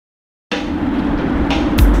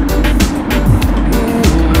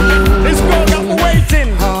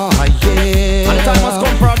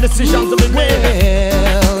decision to be made.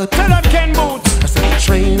 Well, Tell them Ken Boothe. I said the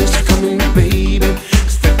train is coming, baby. I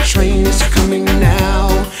said the train is coming now.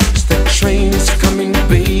 I said the train is coming,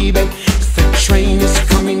 baby. I said the train is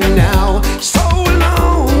coming now. So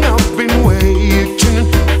long I've been waiting,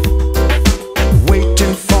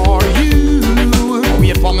 waiting for you.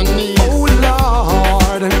 Wait for my knees. Oh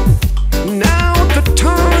Lord, now the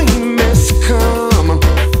time has come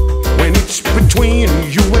when it's between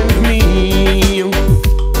you and me.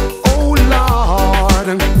 Oh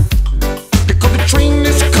Lord, because the train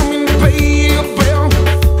is coming, baby.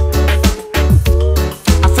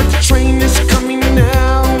 I said the train is coming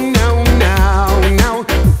now, now, now, now.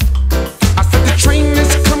 I said the train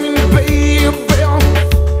is coming, baby.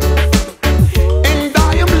 And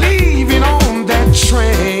I am leaving on that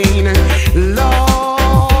train,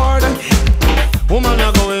 Lord. Woman,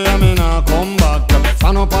 you go away, I mean, I come back.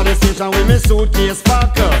 Stand up at the station with me suitcase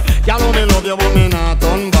pack. Y'all me love you, but me not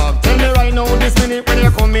turn back. Tell me right now, this minute, when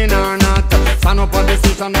you come in or not. Stand up at the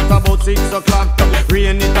station at about 6 o'clock.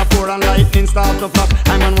 Rain it a pour and lightning start to flash.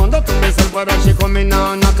 I'm on wonder to myself whether she coming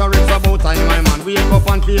or not. Or it's about time my man wake up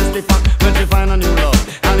and face the fact when she find a new love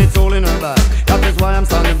and it's all in her bag. That is why I'm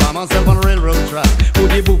standing by myself on railroad track.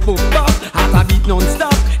 Booty boop boop bop, heart a beat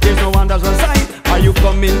non-stop. There's no one that's on side. Are you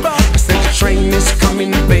coming back? I said the train is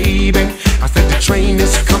coming, baby. I said the train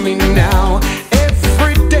is coming now.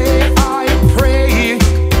 Every day I pray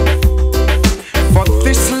for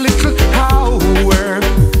this little hour.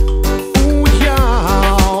 Ooh,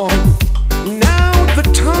 yeah. Now the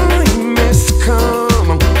time has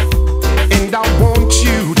come, and I want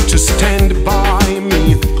you to stand by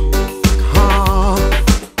me.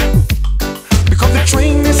 Because the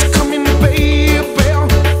train is coming, baby.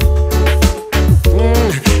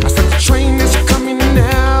 I said the train is coming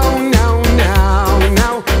now, now, now,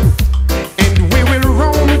 now. And we will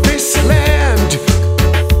roam this land.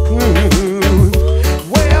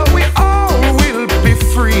 Well, we all will be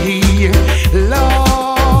free,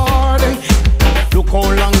 Lord. Look how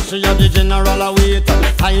long she had the general await.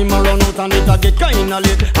 Time a run out and it a get kinda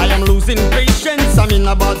late. I am losing patience, I'm in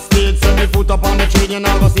a bad state. Set me foot up on the train, you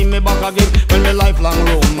never see me back again. When me lifelong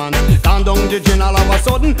romance gone down the drain, all of a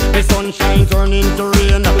sudden the sunshine turn into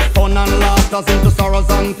rain. Fun and laughter into sorrows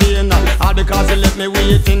and pain. All because you left me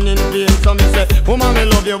waiting in vain. So me say, woman, me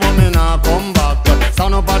love you, but me not come back.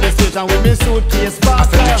 Stand up at the station with me suitcase I back.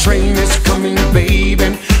 said the train is coming,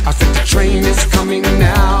 baby. I said the train is coming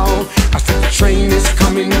now. I said the train is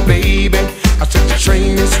coming, baby. I said the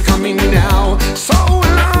train is coming now. So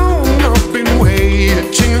long I've been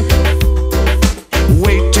waiting,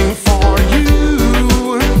 waiting for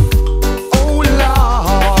you. Oh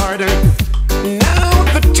Lord, now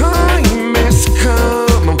the time has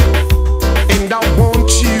come, and I want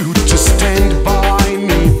you to stand by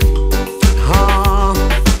me.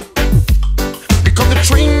 Because the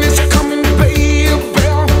train is coming, baby.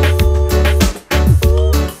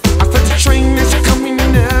 I said the train is coming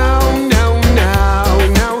now, now, now,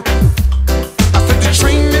 now. I said the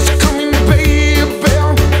train is coming, baby.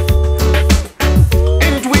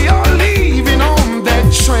 And we are leaving on that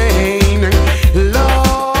train,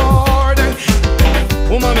 Lord.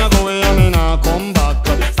 Woman, you go away, I mean, I come back.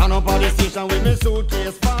 Stand up at the station with me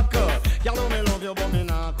suitcase pack. Y'all know me love you, but me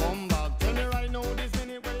not come